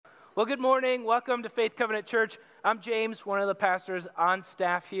Well, good morning. Welcome to Faith Covenant Church. I'm James, one of the pastors on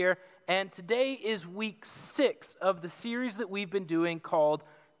staff here, and today is week 6 of the series that we've been doing called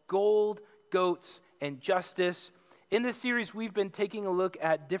Gold, Goats, and Justice. In this series, we've been taking a look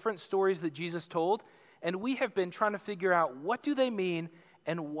at different stories that Jesus told, and we have been trying to figure out what do they mean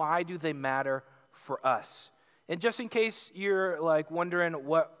and why do they matter for us. And just in case you're wondering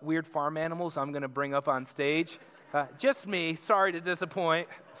what weird farm animals I'm going to bring up on stage, just me, sorry to disappoint.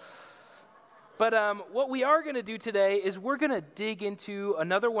 But what we are going to do today is we're going to dig into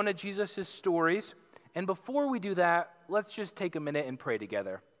another one of Jesus' stories. And before we do that, let's just take a minute and pray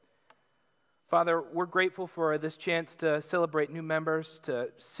together. Father, we're grateful for this chance to celebrate new members, to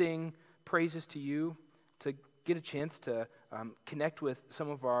sing praises to you, to get a chance to connect with some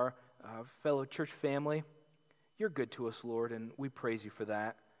of our fellow church family. You're good to us, Lord, and we praise you for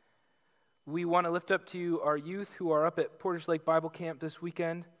that. We want to lift up to you our youth who are up at Portage Lake Bible Camp this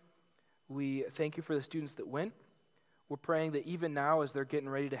weekend. We thank you for the students that went. We're praying that even now as they're getting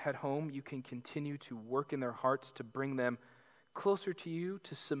ready to head home, you can continue to work in their hearts to bring them closer to you,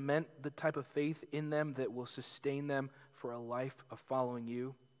 to cement the type of faith in them that will sustain them for a life of following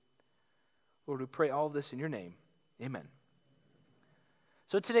you. Lord, we pray all of this in your name. Amen.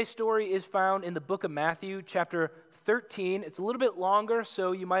 So today's story is found in the book of Matthew, chapter 13. It's a little bit longer,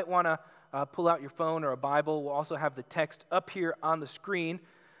 so you might want to pull out your phone or a Bible. We'll also have the text up here on the screen.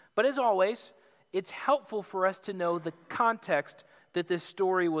 But as always, it's helpful for us to know the context that this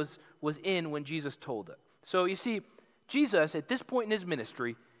story was in when Jesus told it. So you see, Jesus, at this point in his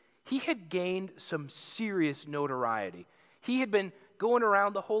ministry, he had gained some serious notoriety. He had been going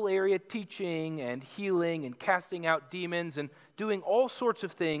around the whole area teaching and healing and casting out demons and doing all sorts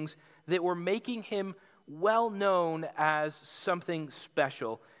of things that were making him well known as something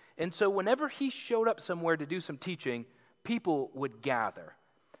special. And so whenever he showed up somewhere to do some teaching, people would gather.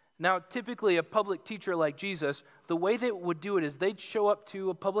 Now, typically a public teacher like Jesus, the way they would do it is they'd show up to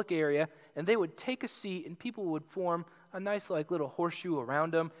a public area and they would take a seat and people would form a nice little horseshoe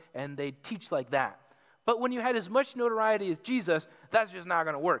around them and they'd teach like that. But when you had as much notoriety as Jesus, that's just not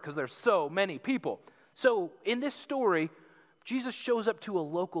going to work because there's so many people. So in this story, Jesus shows up to a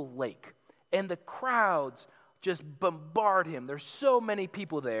local lake and the crowds just bombard him. There's so many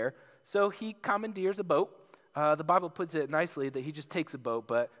people there. So he commandeers a boat. The Bible puts it nicely that he just takes a boat,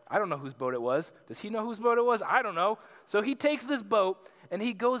 but I don't know whose boat it was. Does he know whose boat it was? I don't know. So he takes this boat, and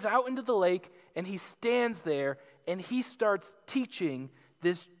he goes out into the lake, and he stands there, and he starts teaching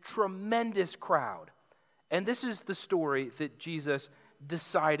this tremendous crowd. And this is the story that Jesus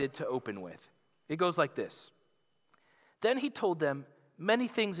decided to open with. It goes like this. Then he told them many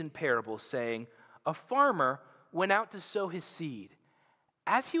things in parables, saying, a farmer went out to sow his seed.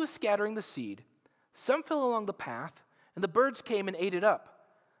 As he was scattering the seed, some fell along the path, and the birds came and ate it up.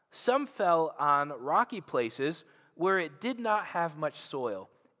 Some fell on rocky places where it did not have much soil.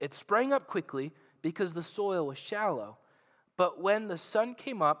 It sprang up quickly because the soil was shallow. But when the sun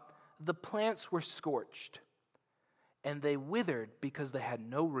came up, the plants were scorched, and they withered because they had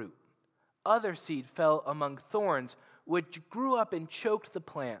no root. Other seed fell among thorns, which grew up and choked the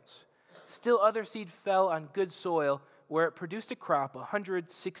plants. Still other seed fell on good soil, where it produced a crop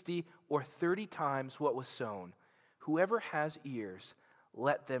 160 or 30 times what was sown. Whoever has ears,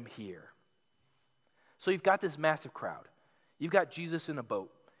 let them hear. So you've got this massive crowd. You've got Jesus in a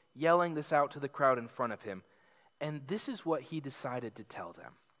boat, yelling this out to the crowd in front of him. And this is what he decided to tell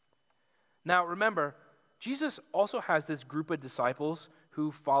them. Now remember, Jesus also has this group of disciples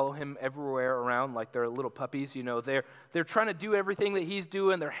who follow him everywhere around like they're little puppies. You know, they're trying to do everything that he's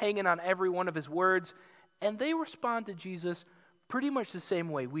doing. They're hanging on every one of his words. And they respond to Jesus pretty much the same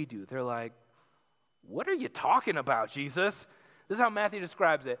way we do. They're like, what are you talking about, Jesus? This is how Matthew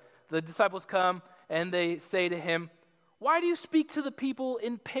describes it. The disciples come and they say to him, why do you speak to the people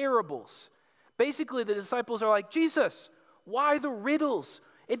in parables? Basically, the disciples are like, Jesus, why the riddles?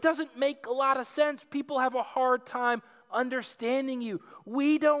 It doesn't make a lot of sense. People have a hard time understanding you.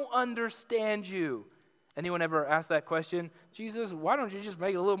 We don't understand you. Anyone ever ask that question? Jesus, why don't you just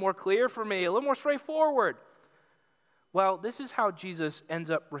make it a little more clear for me, a little more straightforward? Well, this is how Jesus ends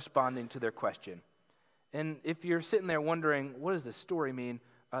up responding to their question. And if you're sitting there wondering, what does this story mean?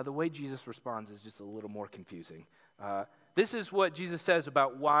 The way Jesus responds is just a little more confusing. This is what Jesus says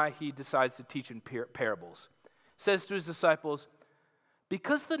about why he decides to teach in parables. He says to his disciples,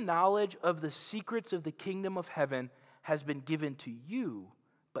 because the knowledge of the secrets of the kingdom of heaven has been given to you,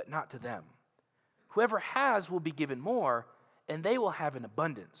 but not to them. Whoever has will be given more, and they will have an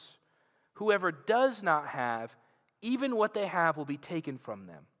abundance. Whoever does not have, even what they have will be taken from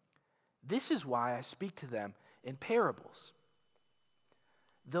them. This is why I speak to them in parables.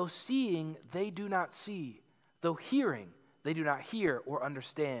 Though seeing, they do not see. Though hearing, they do not hear or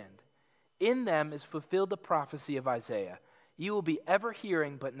understand. In them is fulfilled the prophecy of Isaiah. You will be ever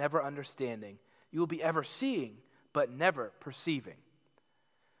hearing, but never understanding. You will be ever seeing, but never perceiving.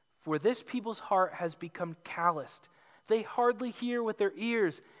 For this people's heart has become calloused. They hardly hear with their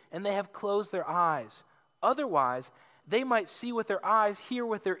ears, and they have closed their eyes. Otherwise, they might see with their eyes, hear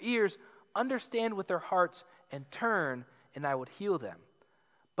with their ears, understand with their hearts, and turn, and I would heal them.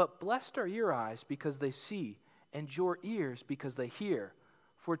 But blessed are your eyes because they see, and your ears because they hear.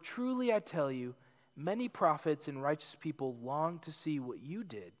 For truly I tell you, many prophets and righteous people longed to see what you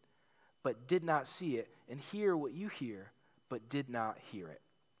did, but did not see it, and hear what you hear, but did not hear it.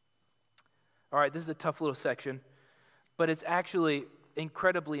 All right, this is a tough little section, but it's actually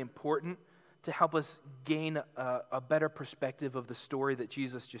incredibly important to help us gain a better perspective of the story that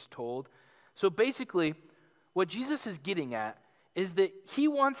Jesus just told. So basically, what Jesus is getting at is that he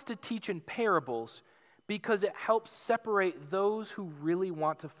wants to teach in parables because it helps separate those who really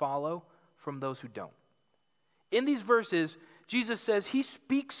want to follow from those who don't. In these verses, Jesus says he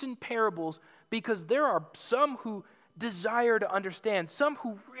speaks in parables because there are some who desire to understand, some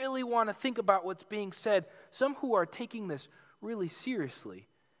who really want to think about what's being said, some who are taking this really seriously.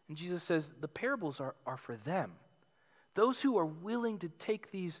 And Jesus says the parables are for them. Those who are willing to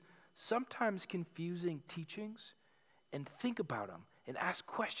take these sometimes confusing teachings and think about them and ask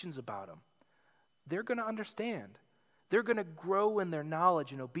questions about them, they're going to understand. They're going to grow in their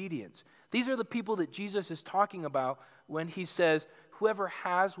knowledge and obedience. These are the people that Jesus is talking about when he says, whoever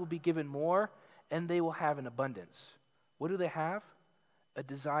has will be given more, and they will have an abundance. What do they have? A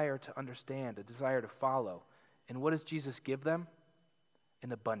desire to understand, a desire to follow. And what does Jesus give them?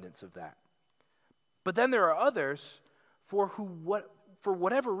 An abundance of that. But then there are others for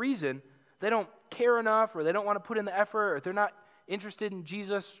whatever reason, they don't care enough, or they don't want to put in the effort, or they're not interested in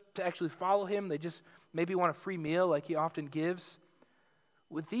Jesus to actually follow him. They just maybe want a free meal like he often gives.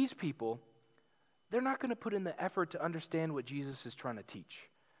 With these people, they're not going to put in the effort to understand what Jesus is trying to teach.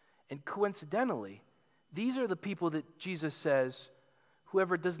 And coincidentally, these are the people that Jesus says,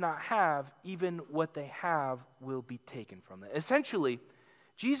 whoever does not have, even what they have will be taken from them. Essentially,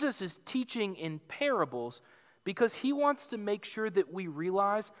 Jesus is teaching in parables because he wants to make sure that we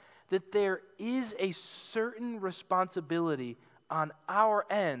realize that there is a certain responsibility on our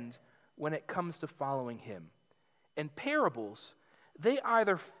end when it comes to following him. And parables, they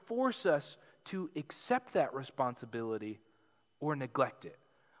either force us to accept that responsibility or neglect it.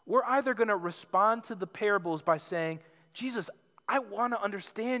 We're either going to respond to the parables by saying, Jesus, I want to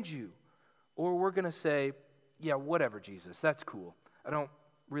understand you. Or we're going to say, yeah, whatever, Jesus, that's cool. I don't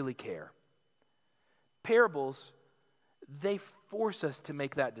really care. Parables, they force us to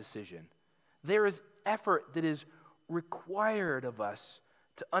make that decision. There is effort that is required of us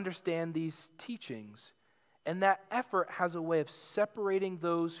to understand these teachings, and that effort has a way of separating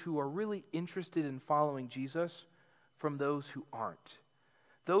those who are really interested in following Jesus from those who aren't.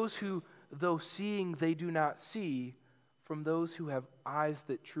 Those who, though seeing, they do not see, from those who have eyes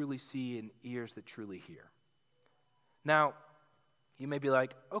that truly see and ears that truly hear. Now, you may be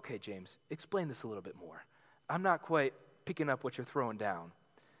like, okay, James, explain this a little bit more. I'm not quite picking up what you're throwing down.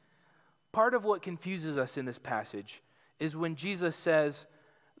 Part of what confuses us in this passage is when Jesus says,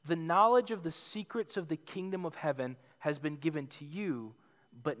 the knowledge of the secrets of the kingdom of heaven has been given to you,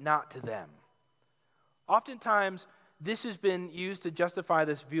 but not to them. Oftentimes, this has been used to justify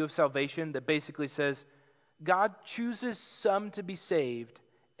this view of salvation that basically says, God chooses some to be saved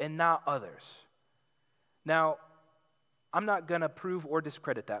and not others. Now, I'm not going to prove or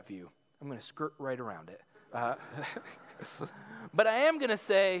discredit that view. I'm going to skirt right around it. But I am going to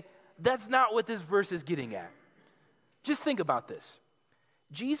say that's not what this verse is getting at. Just think about this.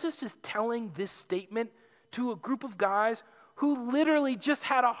 Jesus is telling this statement to a group of guys who literally just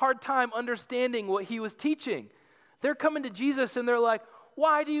had a hard time understanding what he was teaching. They're coming to Jesus and they're like,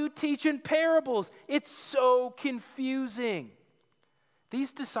 why do you teach in parables? It's so confusing.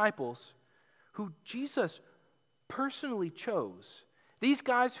 These disciples who Jesus personally chose, these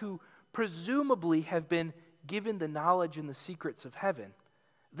guys who presumably have been given the knowledge and the secrets of heaven,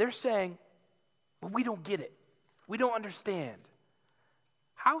 they're saying, well, we don't get it. We don't understand.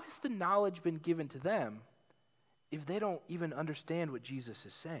 How has the knowledge been given to them if they don't even understand what Jesus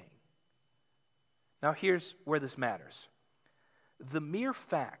is saying? Now, here's where this matters. The mere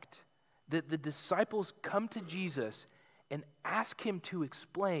fact that the disciples come to Jesus and ask him to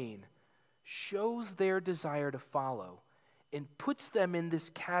explain shows their desire to follow and puts them in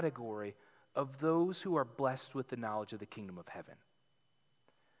this category of those who are blessed with the knowledge of the kingdom of heaven.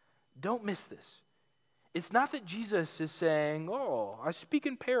 Don't miss this. It's not that Jesus is saying, oh, I speak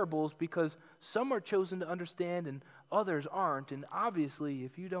in parables because some are chosen to understand and others aren't, and obviously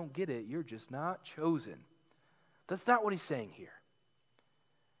if you don't get it, you're just not chosen. That's not what he's saying here.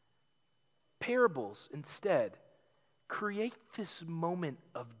 Parables, instead, create this moment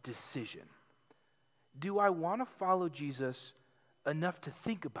of decision. Do I want to follow Jesus enough to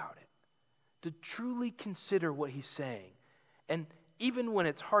think about it, to truly consider what he's saying? And even when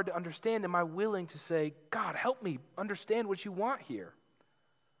it's hard to understand, am I willing to say, God, help me understand what you want here?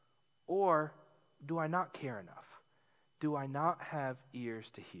 Or do I not care enough? Do I not have ears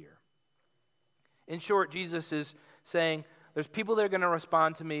to hear? In short, Jesus is saying, there's people that are going to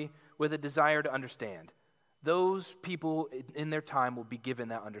respond to me with a desire to understand. Those people in their time will be given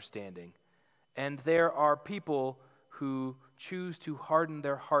that understanding. And there are people who choose to harden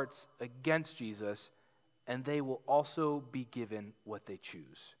their hearts against Jesus, and they will also be given what they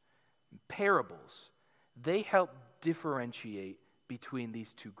choose. Parables, they help differentiate between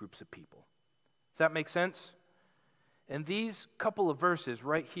these two groups of people. Does that make sense? And these couple of verses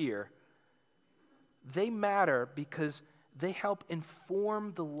right here, they matter because they help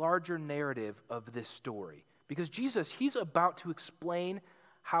inform the larger narrative of this story. Because Jesus, he's about to explain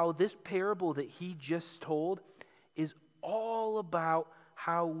how this parable that he just told is all about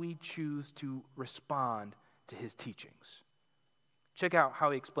how we choose to respond to his teachings. Check out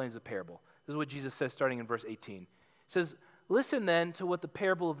how he explains the parable. This is what Jesus says starting in verse 18. He says, listen then to what the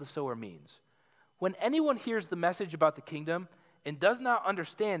parable of the sower means. When anyone hears the message about the kingdom and does not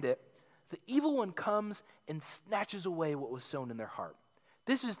understand it, the evil one comes and snatches away what was sown in their heart.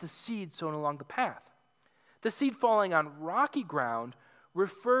 This is the seed sown along the path. The seed falling on rocky ground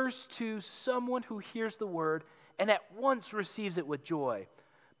refers to someone who hears the word and at once receives it with joy.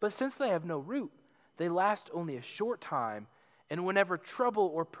 But since they have no root, they last only a short time, and whenever trouble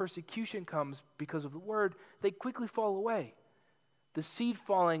or persecution comes because of the word, they quickly fall away. The seed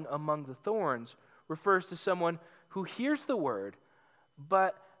falling among the thorns refers to someone who hears the word,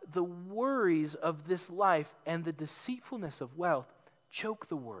 but the worries of this life and the deceitfulness of wealth choke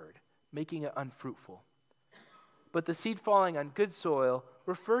the word, making it unfruitful. But the seed falling on good soil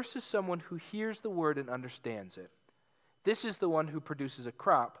refers to someone who hears the word and understands it. This is the one who produces a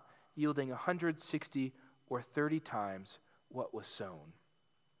crop yielding 160 or 30 times what was sown.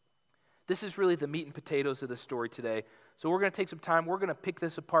 This is really the meat and potatoes of the story today. So we're going to take some time. We're going to pick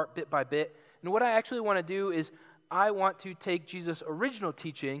this apart bit by bit. And what I actually want to do is I want to take Jesus' original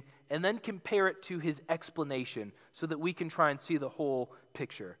teaching and then compare it to his explanation so that we can try and see the whole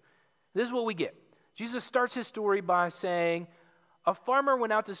picture. This is what we get. Jesus starts his story by saying, a farmer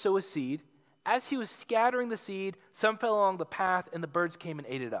went out to sow a seed. As he was scattering the seed, some fell along the path and the birds came and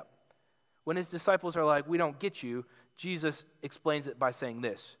ate it up. When his disciples are like, we don't get you, Jesus explains it by saying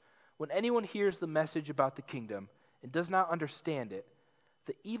this. When anyone hears the message about the kingdom and does not understand it,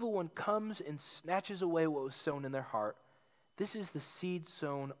 the evil one comes and snatches away what was sown in their heart. This is the seed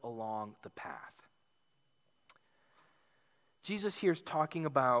sown along the path. Jesus here is talking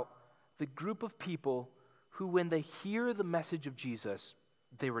about the group of people who, when they hear the message of Jesus,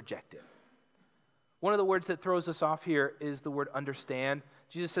 they reject it. One of the words that throws us off here is the word understand.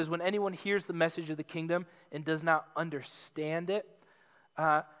 Jesus says, when anyone hears the message of the kingdom and does not understand it,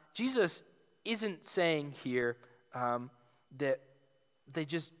 Jesus isn't saying here that they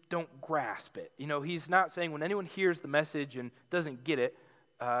just don't grasp it. You know, he's not saying when anyone hears the message and doesn't get it,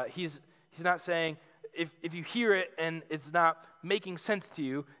 he's not saying if you hear it and it's not making sense to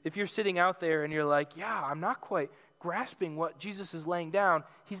you, if you're sitting out there and you're like, yeah, I'm not quite grasping what Jesus is laying down,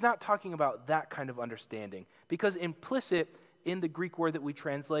 he's not talking about that kind of understanding. Because implicit in the Greek word that we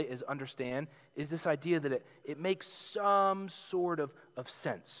translate as understand is this idea that it makes some sort of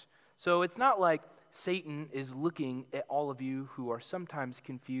sense. So it's not like Satan is looking at all of you who are sometimes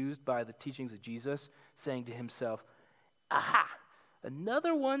confused by the teachings of Jesus, saying to himself, aha,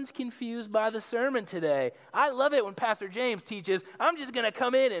 another one's confused by the sermon today. I love it when Pastor James teaches. I'm just going to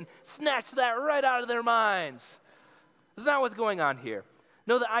come in and snatch that right out of their minds. That's not what's going on here.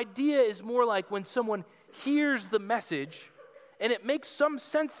 No, the idea is more like when someone hears the message and it makes some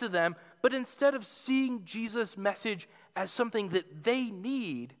sense to them, but instead of seeing Jesus' message as something that they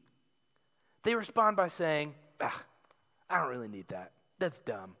need, they respond by saying, I don't really need that. That's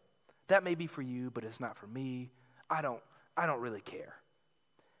dumb. That may be for you, but it's not for me. I don't really care.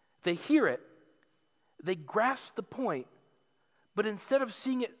 They hear it, they grasp the point, but instead of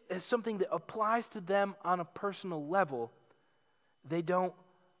seeing it as something that applies to them on a personal level, they don't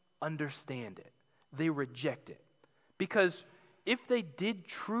understand it. They reject it. Because if they did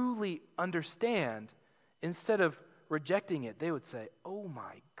truly understand, instead of rejecting it, they would say, oh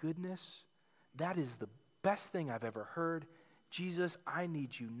my goodness, that is the best thing I've ever heard. Jesus, I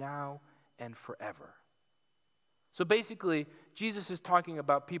need you now and forever. So basically, Jesus is talking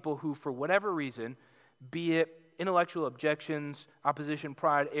about people who, for whatever reason, be it intellectual objections, opposition,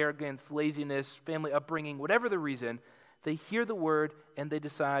 pride, arrogance, laziness, family upbringing, whatever the reason, they hear the word and they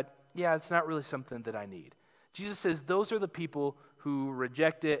decide, yeah, it's not really something that I need. Jesus says those are the people who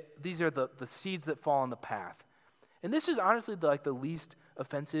reject it. These are the seeds that fall on the path. And this is honestly the least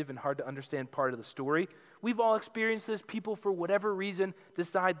offensive and hard to understand part of the story. We've all experienced this. People, for whatever reason,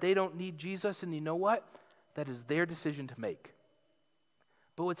 decide they don't need Jesus, and you know what? That is their decision to make.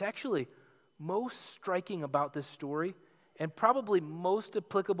 But what's actually most striking about this story, and probably most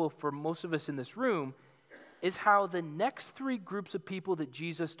applicable for most of us in this room, is how the next three groups of people that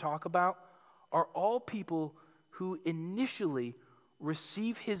Jesus talks about are all people who initially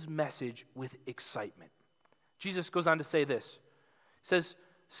receive his message with excitement. Jesus goes on to say this. He says,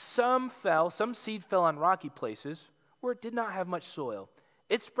 some seed fell on rocky places where it did not have much soil.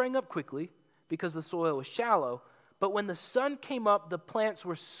 It sprang up quickly because the soil was shallow, but when the sun came up, the plants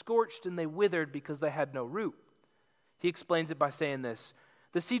were scorched and they withered because they had no root. He explains it by saying this.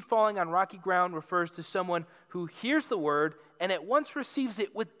 The seed falling on rocky ground refers to someone who hears the word and at once receives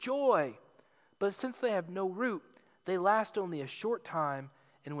it with joy. But since they have no root, they last only a short time,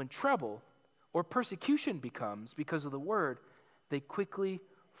 and when trouble or persecution becomes because of the word, they quickly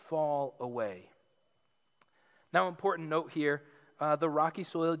fall away. Now, important note here, the rocky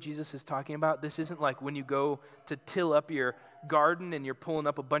soil Jesus is talking about, this isn't like when you go to till up your garden and you're pulling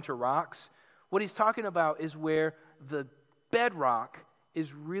up a bunch of rocks. What he's talking about is where the bedrock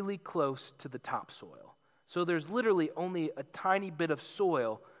is really close to the topsoil. So there's literally only a tiny bit of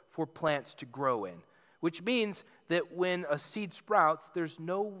soil for plants to grow in, which means that when a seed sprouts, there's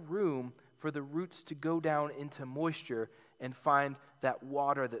no room for the roots to go down into moisture and find that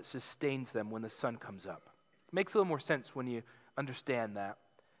water that sustains them when the sun comes up. It makes a little more sense when you understand that.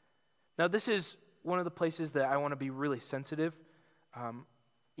 Now, this is one of the places that I want to be really sensitive. I'm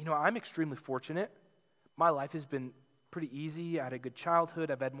extremely fortunate. My life has been pretty easy. I had a good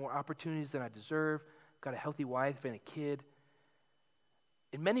childhood. I've had more opportunities than I deserve. Got a healthy wife and a kid.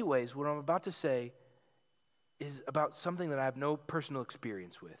 In many ways, what I'm about to say is about something that I have no personal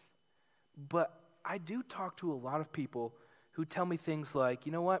experience with. But I do talk to a lot of people who tell me things like,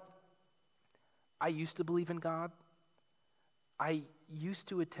 you know what? I used to believe in God. I used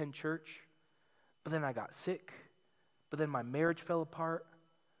to attend church, but then I got sick. But then my marriage fell apart.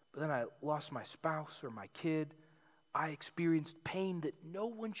 But then I lost my spouse or my kid. I experienced pain that no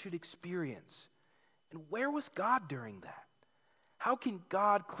one should experience. And where was God during that? How can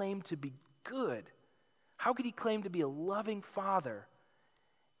God claim to be good? How could he claim to be a loving father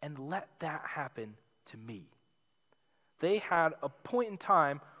and let that happen to me? They had a point in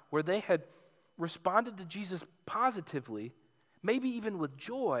time where they had responded to Jesus positively, maybe even with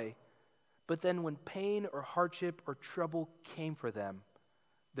joy, but then when pain or hardship or trouble came for them,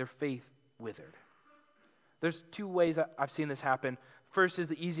 their faith withered. There's two ways I've seen this happen. First is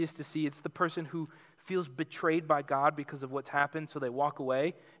the easiest to see. It's the person who feels betrayed by God because of what's happened, so they walk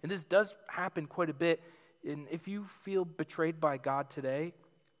away. And this does happen quite a bit. And if you feel betrayed by God today,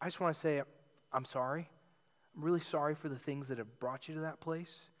 I just want to say, I'm sorry. I'm really sorry for the things that have brought you to that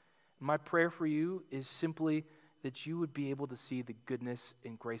place. My prayer for you is simply that you would be able to see the goodness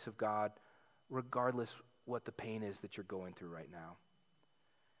and grace of God regardless what the pain is that you're going through right now.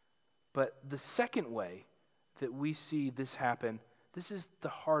 But the second way that we see this happen, this is the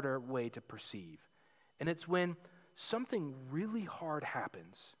harder way to perceive. And it's when something really hard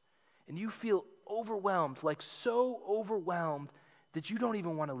happens and you feel overwhelmed, like so overwhelmed that you don't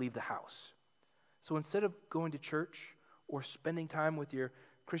even want to leave the house. So instead of going to church or spending time with your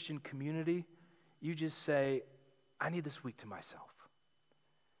Christian community, you just say, I need this week to myself.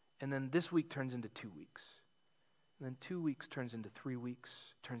 And then this week turns into 2 weeks. And then 2 weeks turns into 3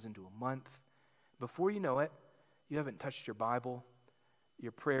 weeks, turns into a month. Before you know it, you haven't touched your Bible.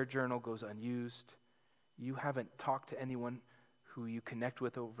 Your prayer journal goes unused. You haven't talked to anyone who you connect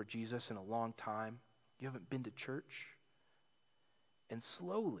with over Jesus in a long time. You haven't been to church. And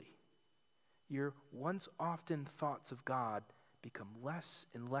slowly, your once often thoughts of God become less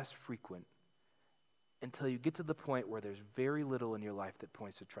and less frequent until you get to the point where there's very little in your life that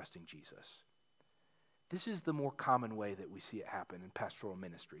points to trusting Jesus. This is the more common way that we see it happen in pastoral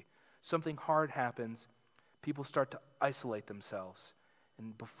ministry. Something hard happens, people start to isolate themselves,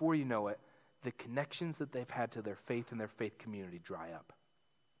 and before you know it, the connections that they've had to their faith and their faith community dry up.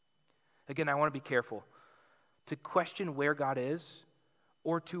 Again, I want to be careful. To question where God is,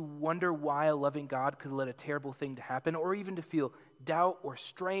 or to wonder why a loving God could let a terrible thing to happen, or even to feel doubt or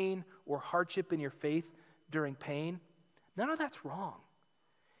strain or hardship in your faith during pain, none of that's wrong.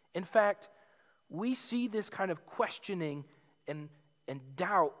 In fact, we see this kind of questioning and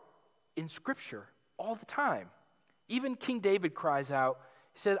doubt in Scripture all the time. Even King David cries out,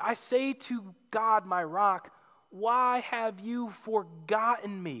 he said, I say to God, my rock, why have you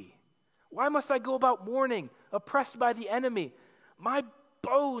forgotten me? Why must I go about mourning, oppressed by the enemy? My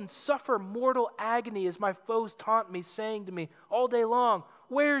bones suffer mortal agony as my foes taunt me, saying to me all day long,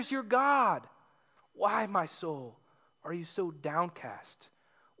 where's your God? Why, my soul, are you so downcast?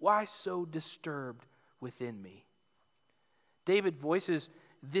 Why so disturbed within me? David voices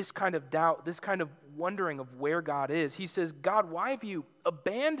this kind of doubt, this kind of wondering of where God is. He says, God, why have you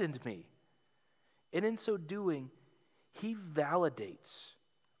abandoned me? And in so doing, he validates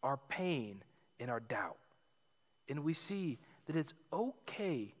our pain and our doubt. And we see that it's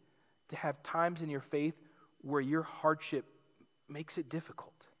okay to have times in your faith where your hardship makes it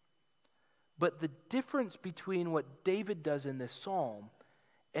difficult. But the difference between what David does in this psalm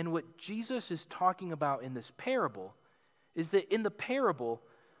and what Jesus is talking about in this parable is that in the parable,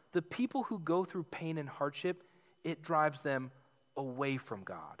 the people who go through pain and hardship, it drives them away from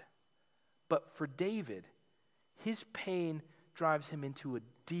God. But for David, his pain drives him into a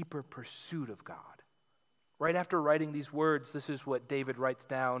deeper pursuit of God. Right after writing these words, this is what David writes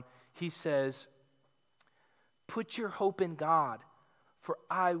down. He says, put your hope in God, for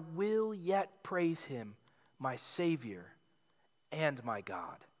I will yet praise him, my Savior and my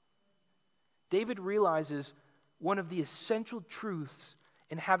God. David realizes one of the essential truths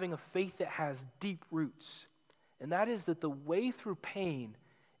in having a faith that has deep roots, and that is that the way through pain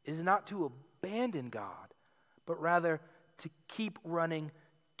is not to abandon God, but rather to keep running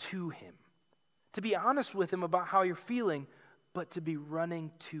to him. To be honest with him about how you're feeling, but to be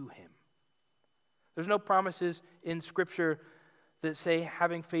running to him. There's no promises in Scripture that say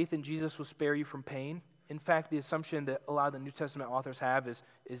having faith in Jesus will spare you from pain. In fact, the assumption that a lot of the New Testament authors have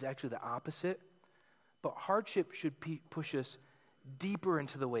is actually the opposite. But hardship should push us deeper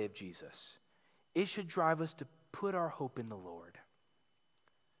into the way of Jesus. It should drive us to put our hope in the Lord.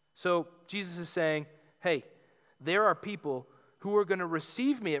 So Jesus is saying, hey, there are people who are going to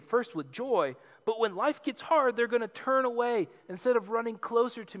receive me at first with joy, but when life gets hard, they're going to turn away. Instead of running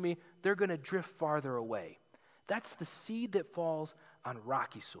closer to me, they're going to drift farther away. That's the seed that falls on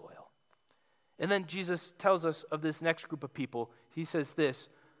rocky soil. And then Jesus tells us of this next group of people. He says this,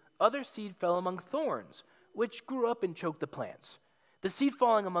 other seed fell among thorns, which grew up and choked the plants. The seed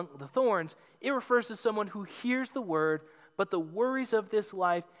falling among the thorns, it refers to someone who hears the word, but the worries of this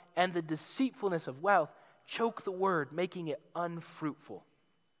life and the deceitfulness of wealth choke the word, making it unfruitful.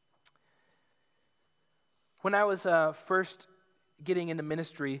 When I was first getting into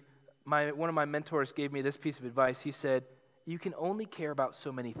ministry, one of my mentors gave me this piece of advice. He said, you can only care about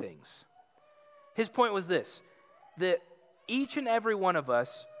so many things. His point was this, that each and every one of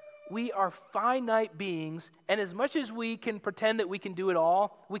us, we are finite beings, and as much as we can pretend that we can do it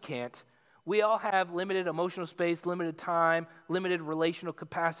all, we can't. We all have limited emotional space, limited time, limited relational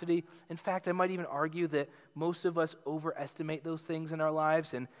capacity. In fact, I might even argue that most of us overestimate those things in our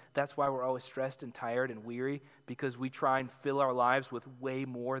lives, and that's why we're always stressed and tired and weary, because we try and fill our lives with way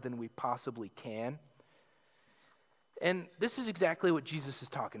more than we possibly can. And this is exactly what Jesus is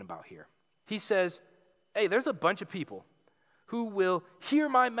talking about here. He says, hey, there's a bunch of people who will hear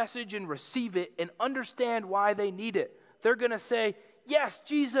my message and receive it and understand why they need it. They're going to say, yes,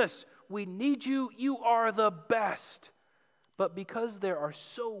 Jesus, we need you. You are the best. But because there are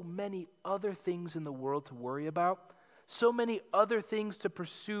so many other things in the world to worry about, so many other things to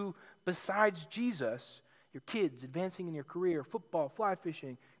pursue besides Jesus, your kids, advancing in your career, football, fly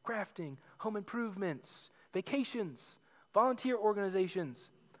fishing, crafting, home improvements, vacations, volunteer organizations,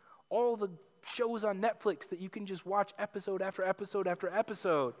 all the shows on Netflix that you can just watch episode after episode after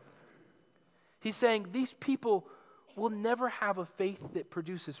episode. He's saying these people will never have a faith that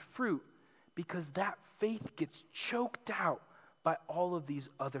produces fruit because that faith gets choked out by all of these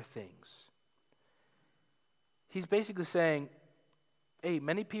other things. He's basically saying, hey,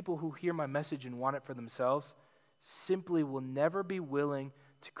 many people who hear my message and want it for themselves simply will never be willing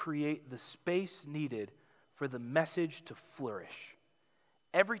to create the space needed for the message to flourish.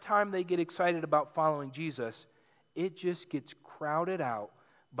 Every time they get excited about following Jesus, it just gets crowded out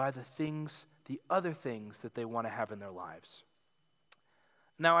by the other things that they want to have in their lives.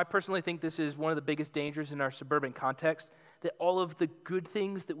 Now, I personally think this is one of the biggest dangers in our suburban context, that all of the good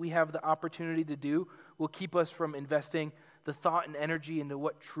things that we have the opportunity to do will keep us from investing the thought and energy into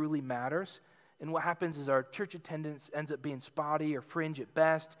what truly matters. And what happens is our church attendance ends up being spotty or fringe at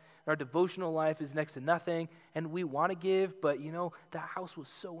best. Our devotional life is next to nothing. And we want to give, but that house was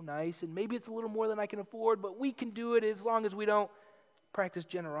so nice. And maybe it's a little more than I can afford, but we can do it as long as we don't practice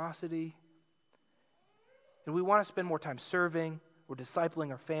generosity. And we want to spend more time serving or discipling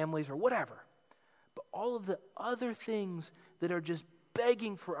our families or whatever. But all of the other things that are just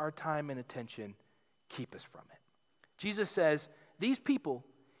begging for our time and attention keep us from it. Jesus says, these people,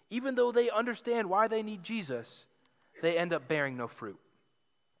 even though they understand why they need Jesus, they end up bearing no fruit.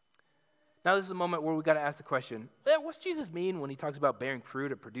 Now this is a moment where we got to ask the question, what's Jesus mean when he talks about bearing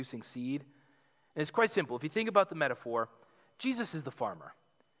fruit or producing seed? And it's quite simple. If you think about the metaphor, Jesus is the farmer.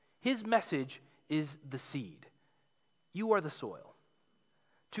 His message is the seed. You are the soil.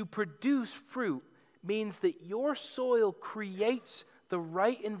 To produce fruit means that your soil creates the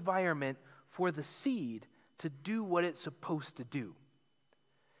right environment for the seed to do what it's supposed to do.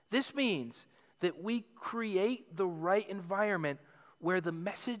 This means that we create the right environment where the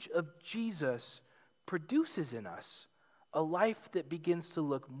message of Jesus produces in us a life that begins to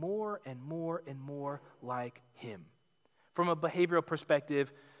look more and more and more like him. From a behavioral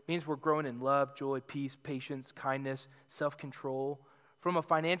perspective, it means we're growing in love, joy, peace, patience, kindness, self-control. From a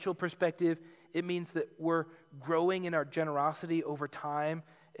financial perspective, it means that we're growing in our generosity over time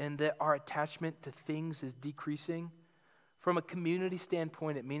and that our attachment to things is decreasing. From a community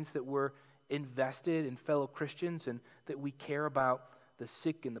standpoint, it means that we're invested in fellow Christians and that we care about the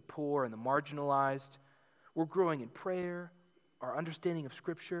sick and the poor and the marginalized. We're growing in prayer, our understanding of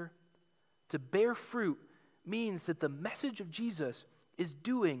Scripture. To bear fruit means that the message of Jesus is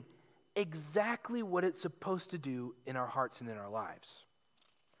doing exactly what it's supposed to do in our hearts and in our lives.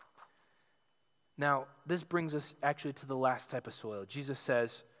 Now, this brings us actually to the last type of soil. Jesus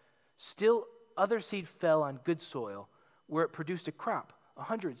says, still other seed fell on good soil where it produced a crop,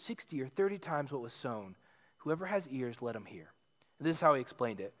 160 or 30 times what was sown. Whoever has ears, let him hear. And this is how he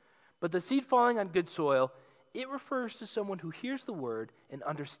explained it. But the seed falling on good soil, it refers to someone who hears the word and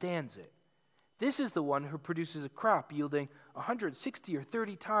understands it. This is the one who produces a crop yielding 160 or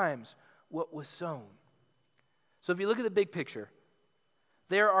 30 times what was sown. So if you look at the big picture,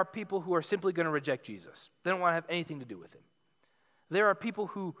 there are people who are simply going to reject Jesus. They don't want to have anything to do with him. There are people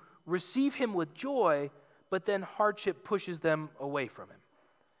who receive him with joy, but then hardship pushes them away from him.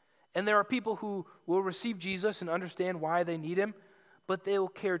 And there are people who will receive Jesus and understand why they need him, but they will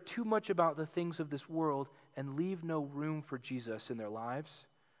care too much about the things of this world and leave no room for Jesus in their lives.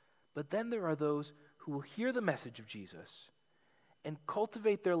 But then there are those who will hear the message of Jesus and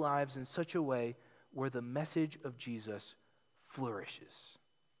cultivate their lives in such a way where the message of Jesus flourishes.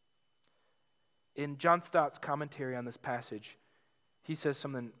 In John Stott's commentary on this passage, he says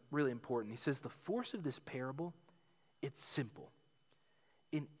something really important. He says, the force of this parable, it's simple.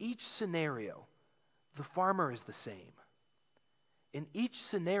 In each scenario, the farmer is the same. In each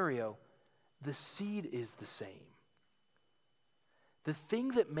scenario, the seed is the same. The thing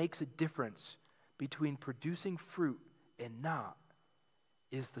that makes a difference between producing fruit and not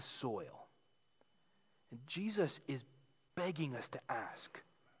is the soil. And Jesus is begging us to ask,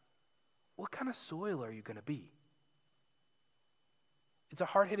 what kind of soil are you going to be? It's a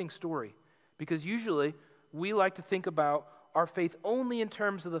hard-hitting story because usually we like to think about our faith only in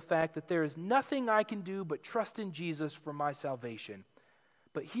terms of the fact that there is nothing I can do but trust in Jesus for my salvation.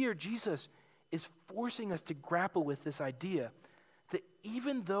 But here, Jesus is forcing us to grapple with this idea that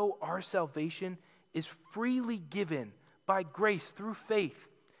even though our salvation is freely given by grace through faith,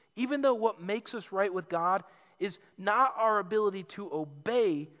 even though what makes us right with God is not our ability to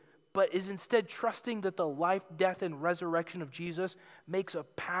obey, but is instead trusting that the life, death, and resurrection of Jesus makes a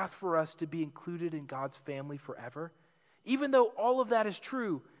path for us to be included in God's family forever. Even though all of that is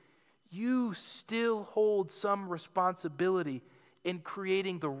true, you still hold some responsibility in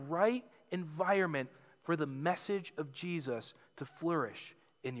creating the right environment for the message of Jesus to flourish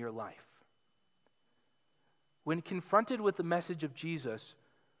in your life. When confronted with the message of Jesus,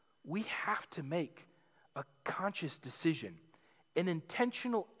 we have to make a conscious decision, an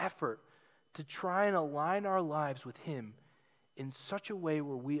intentional effort to try and align our lives with him in such a way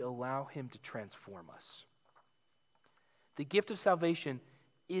where we allow him to transform us. The gift of salvation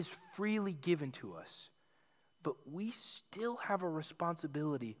is freely given to us, but we still have a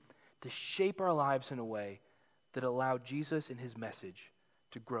responsibility to shape our lives in a way that allow Jesus and his message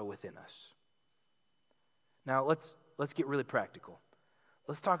to grow within us. Now, let's get really practical.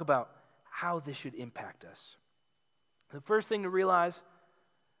 Let's talk about how this should impact us. The first thing to realize,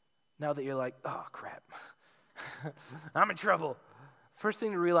 now that you're like, oh, crap, I'm in trouble. First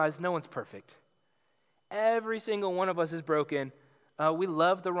thing to realize, no one's perfect. Every single one of us is broken. We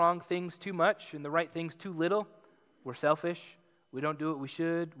love the wrong things too much and the right things too little. We're selfish. We don't do what we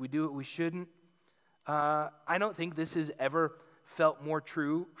should. We do what we shouldn't. I don't think this has ever felt more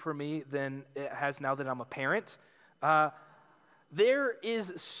true for me than it has now that I'm a parent. There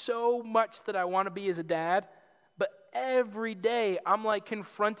is so much that I want to be as a dad, but every day I'm like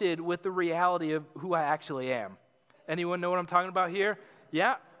confronted with the reality of who I actually am. Anyone know what I'm talking about here?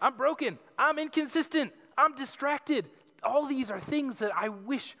 Yeah, I'm broken. I'm inconsistent. I'm distracted. All these are things that I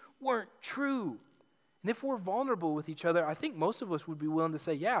wish weren't true. And if we're vulnerable with each other, I think most of us would be willing to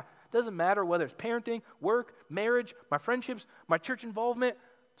say, yeah, it doesn't matter whether it's parenting, work, marriage, my friendships, my church involvement.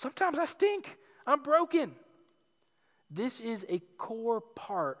 Sometimes I stink. I'm broken. This is a core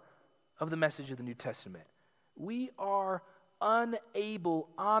part of the message of the New Testament. We are unable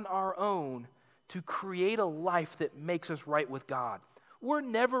on our own to create a life that makes us right with God. We're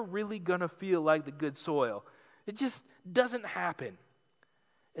never really going to feel like the good soil. It just doesn't happen.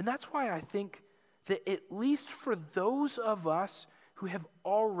 And that's why I think that at least for those of us who have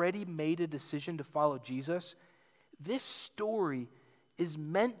already made a decision to follow Jesus, this story is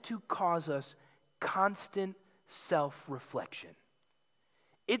meant to cause us constant self-reflection.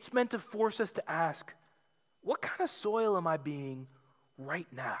 It's meant to force us to ask, what kind of soil am I being right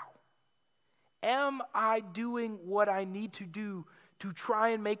now? Am I doing what I need to do to try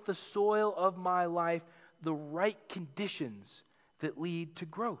and make the soil of my life the right conditions that lead to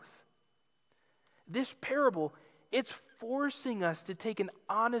growth? This parable, it's forcing us to take an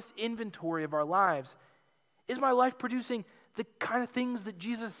honest inventory of our lives. Is my life producing the kind of things that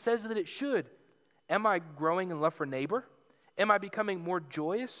Jesus says that it should? Am I growing in love for neighbor? Am I becoming more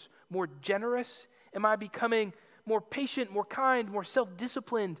joyous, more generous? Am I becoming more patient, more kind, more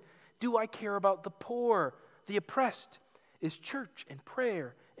self-disciplined? Do I care about the poor, the oppressed? Is church and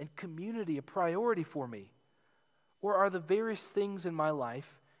prayer and community a priority for me? Or are the various things in my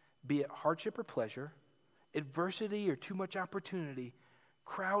life, be it hardship or pleasure, adversity or too much opportunity,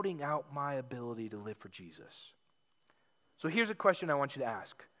 crowding out my ability to live for Jesus? So here's a question I want you to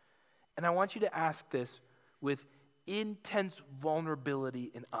ask. And I want you to ask this with intense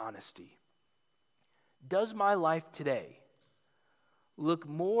vulnerability and honesty. Does my life today look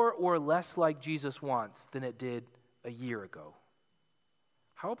more or less like Jesus wants than it did a year ago?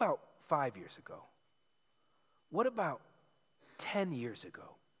 How about 5 years ago? What about 10 years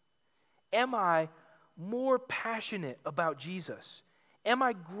ago? Am I more passionate about Jesus? Am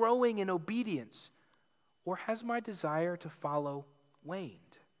I growing in obedience? Or has my desire to follow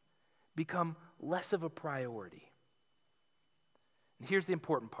waned, become less of a priority? And here's the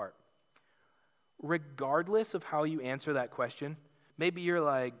important part. Regardless of how you answer that question, maybe you're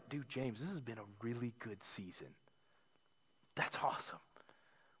like, dude, James, this has been a really good season. That's awesome.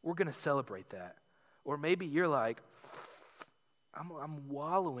 We're going to celebrate that. Or maybe you're like, I'm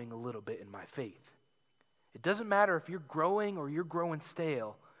wallowing a little bit in my faith. It doesn't matter if you're growing or you're growing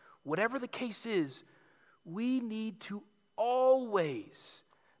stale. Whatever the case is, we need to always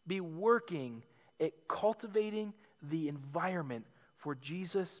be working at cultivating the environment for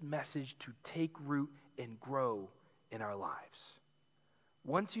Jesus' message to take root and grow in our lives.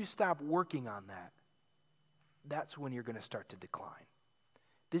 Once you stop working on that, that's when you're going to start to decline.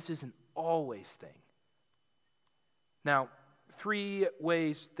 This is an always thing. Now, 3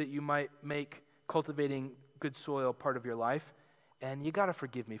 ways that you might make cultivating good soil part of your life, and you got to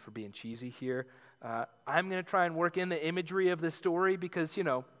forgive me for being cheesy here. I'm going to try and work in the imagery of this story because,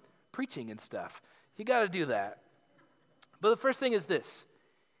 preaching and stuff. You got to do that. But the first thing is this.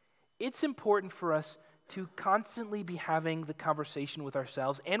 It's important for us to constantly be having the conversation with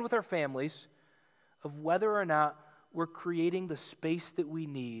ourselves and with our families of whether or not we're creating the space that we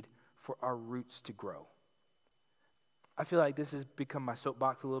need for our roots to grow. I feel like this has become my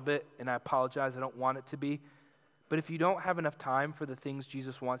soapbox a little bit, and I apologize. I don't want it to be. But if you don't have enough time for the things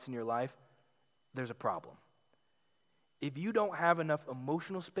Jesus wants in your life, there's a problem. If you don't have enough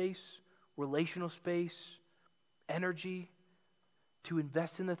emotional space, relational space, energy to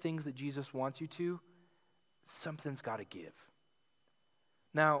invest in the things that Jesus wants you to, something's got to give.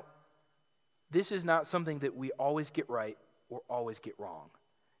 Now, this is not something that we always get right or always get wrong.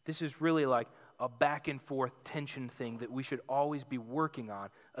 This is really like a back and forth tension thing that we should always be working on,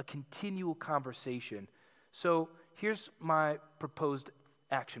 a continual conversation. So here's my proposed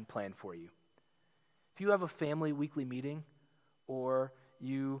action plan for you. If you have a family weekly meeting, or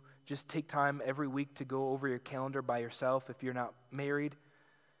you just take time every week to go over your calendar by yourself if you're not married,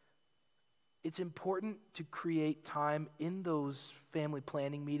 it's important to create time in those family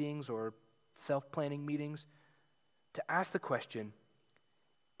planning meetings or self-planning meetings to ask the question,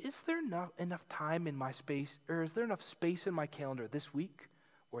 is there enough time in my space, or is there enough space in my calendar this week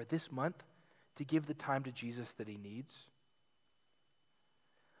or this month to give the time to Jesus that he needs?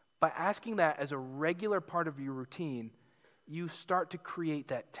 By asking that as a regular part of your routine, you start to create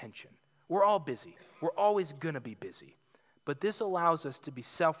that tension. We're all busy. We're always going to be busy. But this allows us to be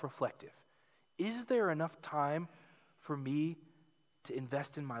self-reflective. Is there enough time for me to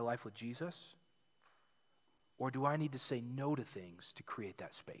invest in my life with Jesus? Or do I need to say no to things to create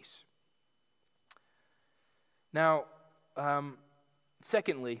that space? Now,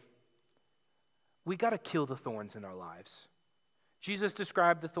 secondly, we got to kill the thorns in our lives. Jesus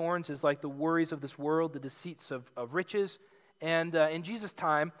described the thorns as like the worries of this world, the deceits of riches. And in Jesus'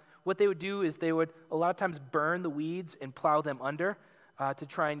 time, what they would do is they would a lot of times burn the weeds and plow them under to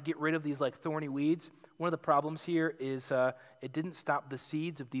try and get rid of these like thorny weeds. One of the problems here is it didn't stop the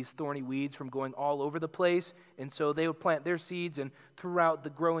seeds of these thorny weeds from going all over the place. And so they would plant their seeds, and throughout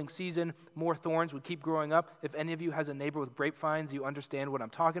the growing season, more thorns would keep growing up. If any of you has a neighbor with grapevines, you understand what I'm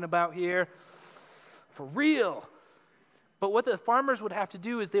talking about here. For real. But what the farmers would have to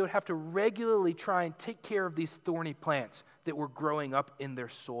do is they would have to regularly try and take care of these thorny plants that were growing up in their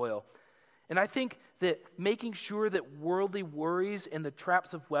soil. And I think that making sure that worldly worries and the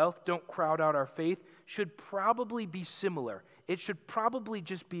traps of wealth don't crowd out our faith should probably be similar. It should probably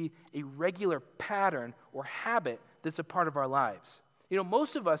just be a regular pattern or habit that's a part of our lives. You know,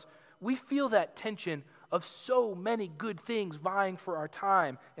 most of us, we feel that tension of so many good things vying for our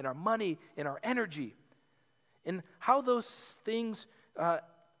time and our money and our energy. And how those things,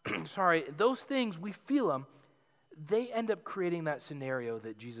 those things, we feel them, they end up creating that scenario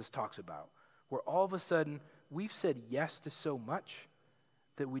that Jesus talks about, where all of a sudden we've said yes to so much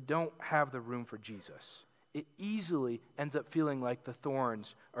that we don't have the room for Jesus. It easily ends up feeling like the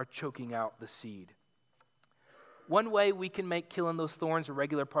thorns are choking out the seed. One way we can make killing those thorns a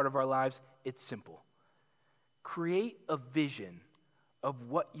regular part of our lives, it's simple. Create a vision of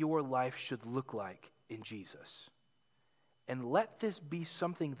what your life should look like in Jesus. And let this be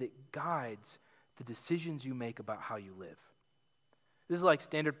something that guides the decisions you make about how you live. This is like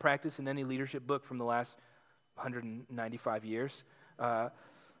standard practice in any leadership book from the last 195 years. But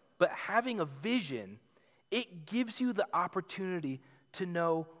having a vision, it gives you the opportunity to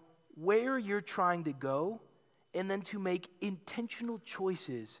know where you're trying to go and then to make intentional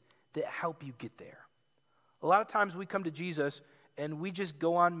choices that help you get there. A lot of times we come to Jesus and we just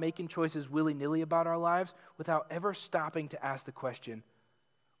go on making choices willy-nilly about our lives without ever stopping to ask the question,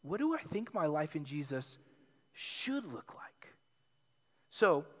 what do I think my life in Jesus should look like?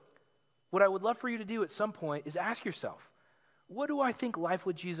 So, what I would love for you to do at some point is ask yourself, what do I think life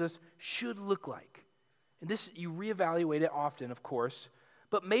with Jesus should look like? And this, you reevaluate it often, of course,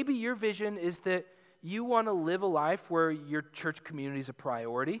 but maybe your vision is that you want to live a life where your church community is a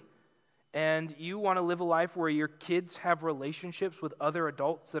priority, and you want to live a life where your kids have relationships with other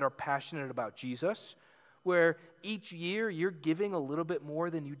adults that are passionate about Jesus, where each year you're giving a little bit more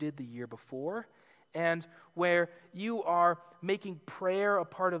than you did the year before, and where you are making prayer a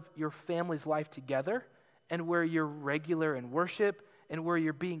part of your family's life together, and where you're regular in worship, and where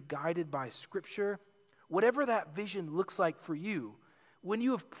you're being guided by Scripture. Whatever that vision looks like for you, when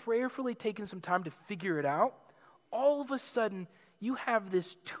you have prayerfully taken some time to figure it out, all of a sudden you have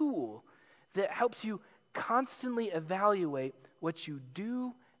this tool that helps you constantly evaluate what you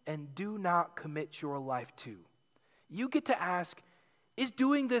do and do not commit your life to. You get to ask, is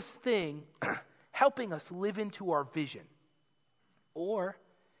doing this thing helping us live into our vision? Or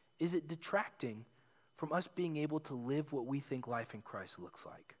is it detracting from us being able to live what we think life in Christ looks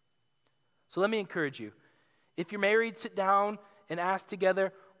like? So let me encourage you. If you're married, sit down and ask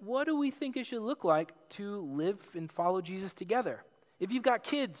together, what do we think it should look like to live and follow Jesus together? If you've got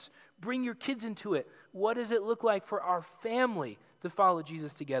kids, bring your kids into it. What does it look like for our family to follow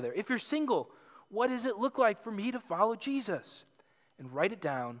Jesus together? If you're single, what does it look like for me to follow Jesus? And write it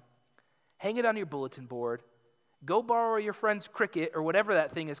down, hang it on your bulletin board, go borrow your friend's Cricut or whatever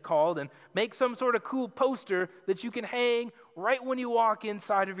that thing is called and make some sort of cool poster that you can hang right when you walk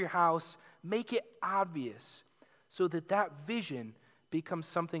inside of your house. Make it obvious so that that vision becomes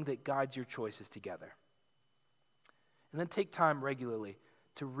something that guides your choices together. And then take time regularly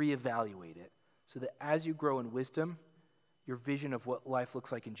to reevaluate it so that as you grow in wisdom, your vision of what life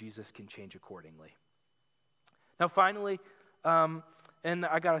looks like in Jesus can change accordingly. Now finally, and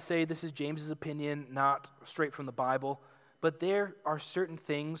I gotta say this is James's opinion, not straight from the Bible, but there are certain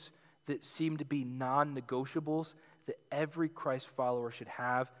things that seem to be non-negotiables that every Christ follower should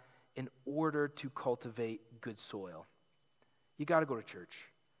have in order to cultivate good soil. You gotta go to church.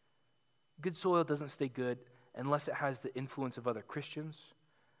 Good soil doesn't stay good unless it has the influence of other Christians.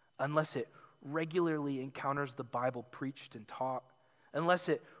 unless it regularly encounters the Bible preached and taught, unless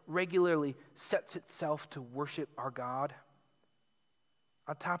it regularly sets itself to worship our God.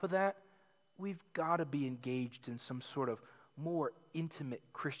 On top of that, we've got to be engaged in some sort of more intimate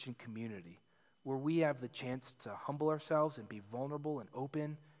Christian community where we have the chance to humble ourselves and be vulnerable and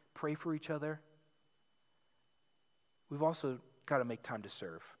open, pray for each other. We've also got to make time to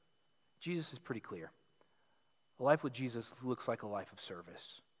serve. Jesus is pretty clear. A life with Jesus looks like a life of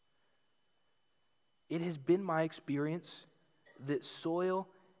service. It has been my experience that soil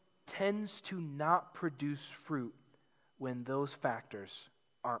tends to not produce fruit when those factors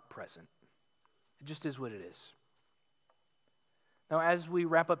aren't present. It just is what it is. Now, as we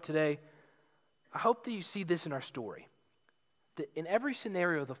wrap up today, I hope that you see this in our story. That in every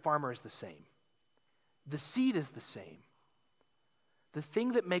scenario, the farmer is the same. The seed is the same. The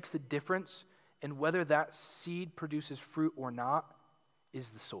thing that makes the difference in whether that seed produces fruit or not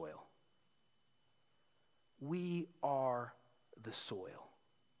is the soil. We are the soil.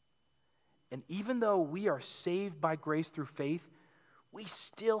 And even though we are saved by grace through faith, we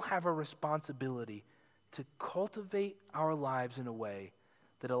still have a responsibility to cultivate our lives in a way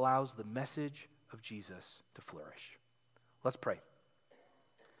that allows the message of Jesus to flourish. Let's pray.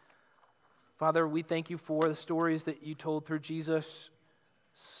 Father, we thank you for the stories that you told through Jesus.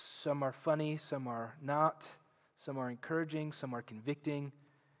 Some are funny, some are not, some are encouraging, some are convicting.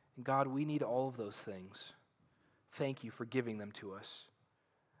 And God, we need all of those things. Thank you for giving them to us.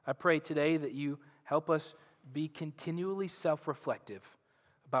 I pray today that you help us be continually self-reflective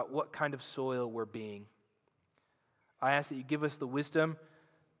about what kind of soil we're being. I ask that you give us the wisdom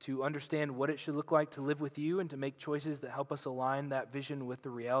to understand what it should look like to live with you and to make choices that help us align that vision with the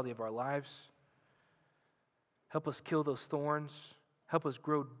reality of our lives. Help us kill those thorns. Help us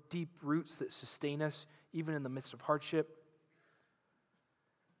grow deep roots that sustain us even in the midst of hardship.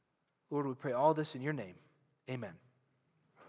 Lord, we pray all this in your name. Amen.